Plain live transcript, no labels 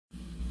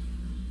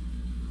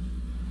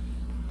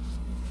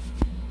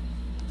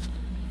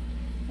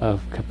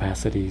of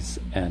capacities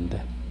and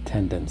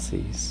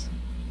tendencies.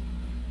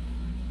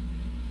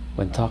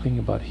 When talking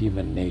about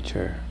human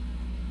nature,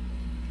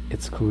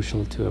 it's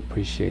crucial to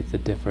appreciate the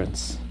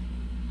difference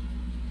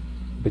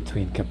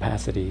between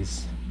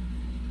capacities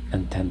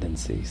and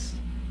tendencies.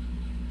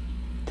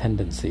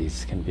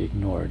 Tendencies can be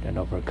ignored and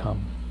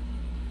overcome,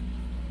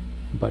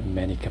 but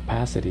many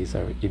capacities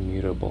are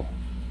immutable.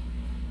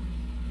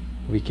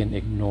 We can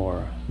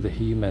ignore the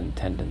human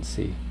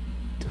tendency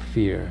to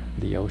fear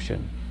the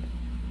ocean,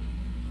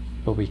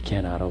 but we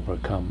cannot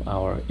overcome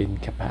our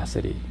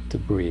incapacity to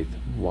breathe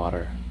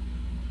water.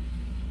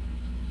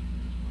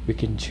 We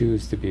can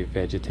choose to be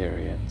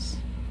vegetarians,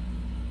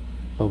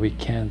 but we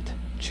can't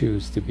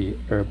choose to be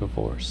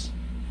herbivores.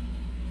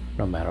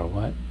 No matter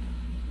what,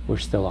 we're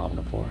still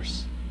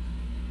omnivores.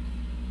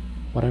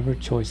 Whatever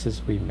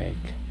choices we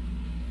make,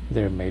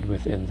 they're made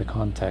within the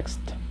context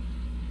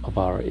of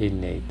our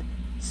innate,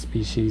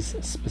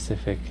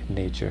 species-specific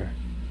nature.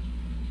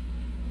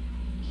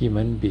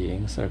 Human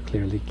beings are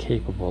clearly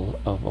capable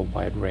of a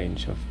wide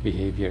range of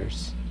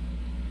behaviors,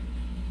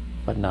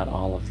 but not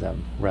all of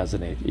them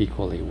resonate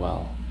equally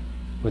well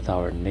with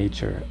our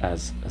nature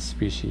as a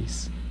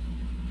species.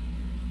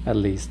 At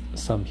least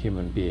some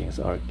human beings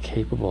are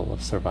capable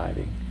of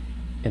surviving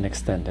in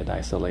extended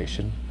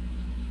isolation,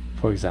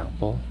 for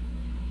example,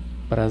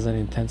 but as an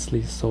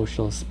intensely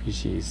social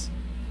species,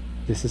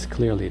 this is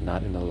clearly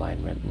not in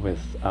alignment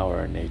with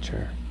our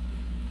nature.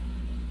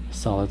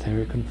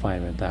 Solitary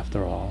confinement,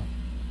 after all,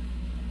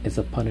 is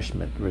a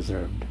punishment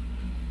reserved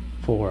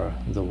for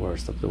the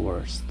worst of the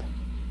worst.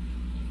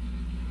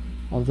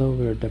 Although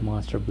we are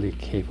demonstrably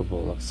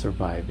capable of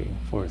surviving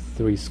for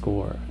 70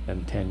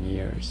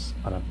 years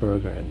on a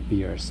burger and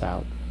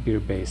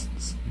beer-based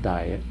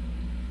diet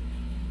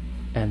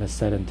and a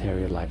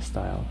sedentary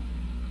lifestyle,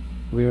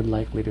 we are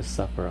likely to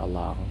suffer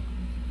along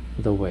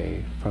the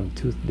way from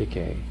tooth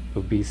decay,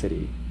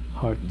 obesity,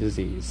 heart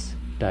disease,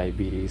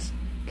 diabetes,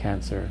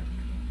 cancer,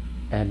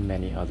 and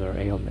many other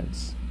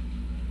ailments.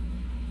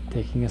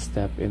 Taking a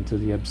step into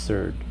the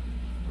absurd,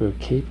 we're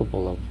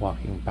capable of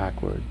walking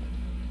backward,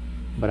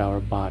 but our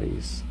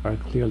bodies are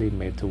clearly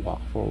made to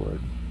walk forward.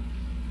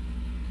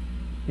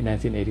 In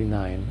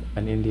 1989,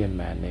 an Indian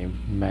man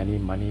named Mani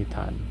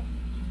Manitan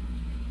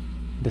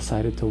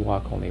decided to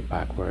walk only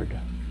backward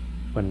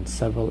when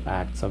several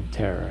acts of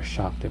terror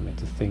shocked him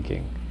into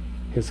thinking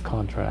his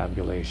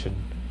contraambulation,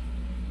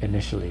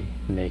 initially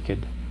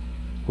naked,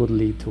 would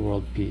lead to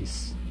world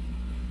peace.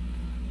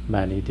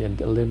 Mani didn't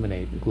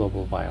eliminate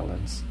global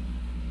violence,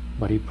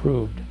 but he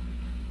proved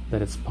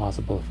that it's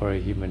possible for a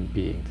human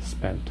being to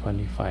spend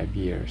 25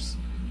 years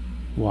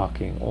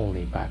walking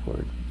only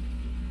backward.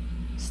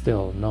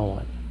 Still, no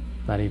one,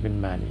 not even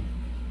Mani,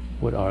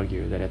 would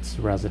argue that it's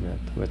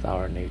resonant with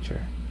our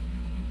nature.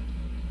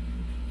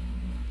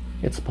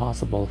 It's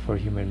possible for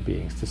human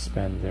beings to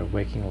spend their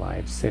waking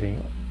lives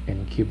sitting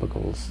in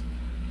cubicles,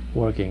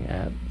 working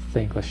at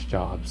thankless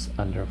jobs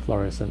under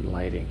fluorescent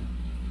lighting.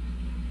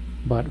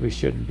 But we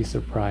shouldn't be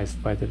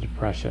surprised by the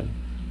depression,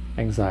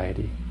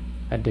 anxiety,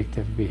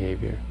 addictive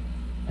behavior,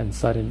 and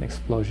sudden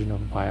explosion of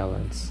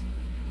violence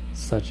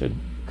such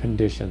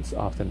conditions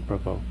often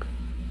provoke.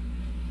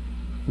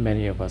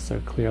 Many of us are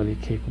clearly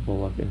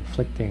capable of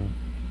inflicting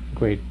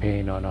great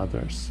pain on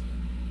others,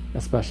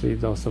 especially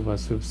those of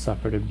us who've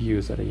suffered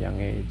abuse at a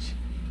young age.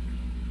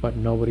 But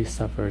nobody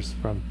suffers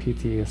from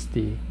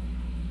PTSD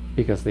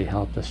because they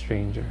helped a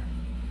stranger.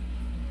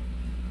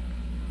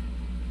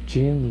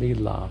 Jean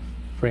Lidloff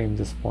framed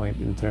this point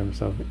in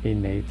terms of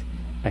innate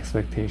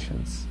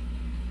expectations.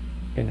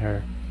 In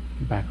her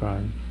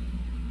underground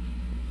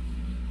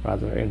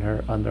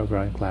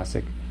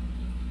classic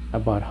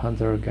about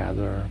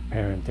hunter-gatherer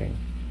parenting,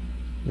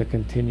 The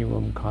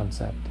Continuum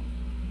Concept,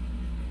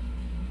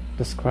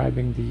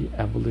 describing the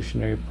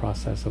evolutionary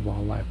process of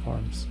all life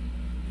forms.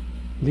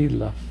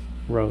 Lidloff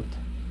wrote,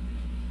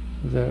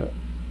 The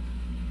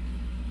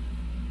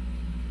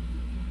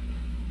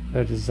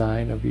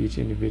design of each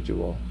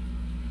individual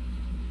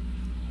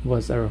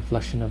was a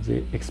reflection of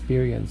the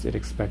experience it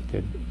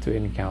expected to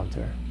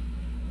encounter.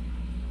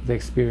 The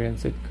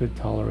experience it could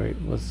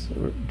tolerate was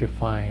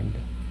defined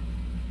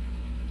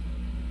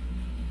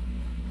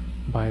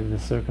by the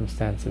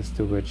circumstances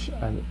to which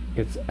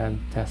its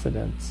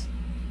antecedents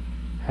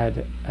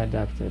had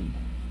adapted.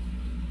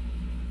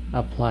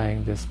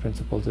 Applying this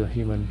principle to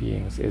human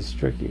beings is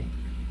tricky,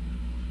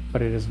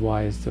 but it is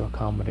wise to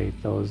accommodate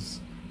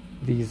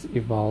these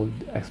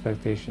evolved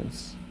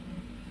expectations.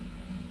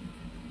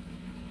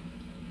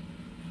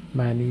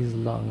 Mani's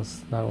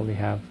lungs not only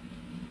have,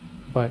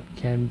 but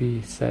can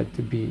be said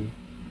to be,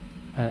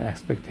 an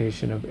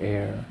expectation of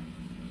air.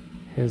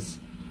 His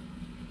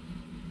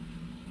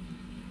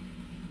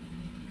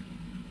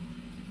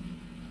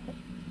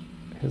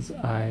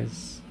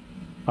eyes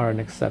are an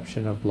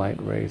exception of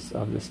light rays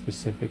of the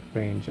specific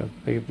range of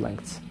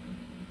wavelengths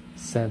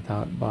sent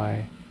out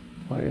by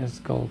what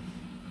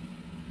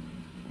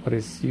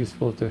is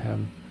useful to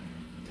him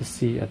to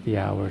see at the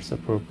hours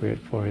appropriate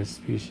for his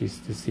species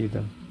to see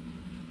them.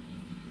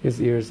 His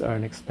ears are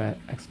an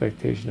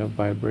expectation of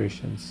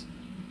vibrations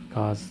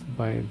caused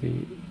by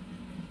the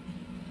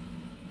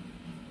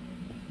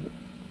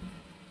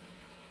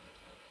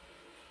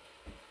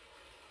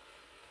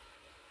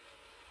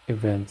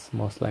events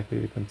most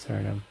likely to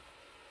concern him,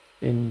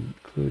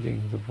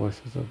 including the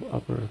voices of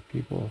upper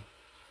people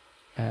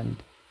and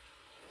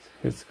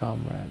his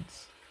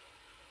comrades.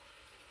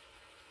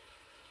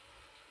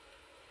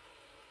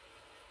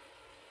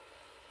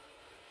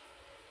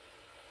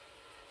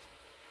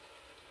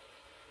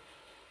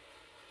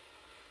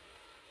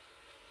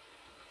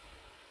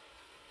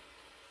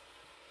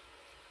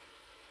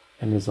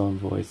 And his own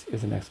voice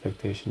is an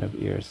expectation of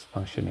ears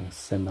functioning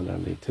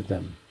similarly to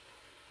them.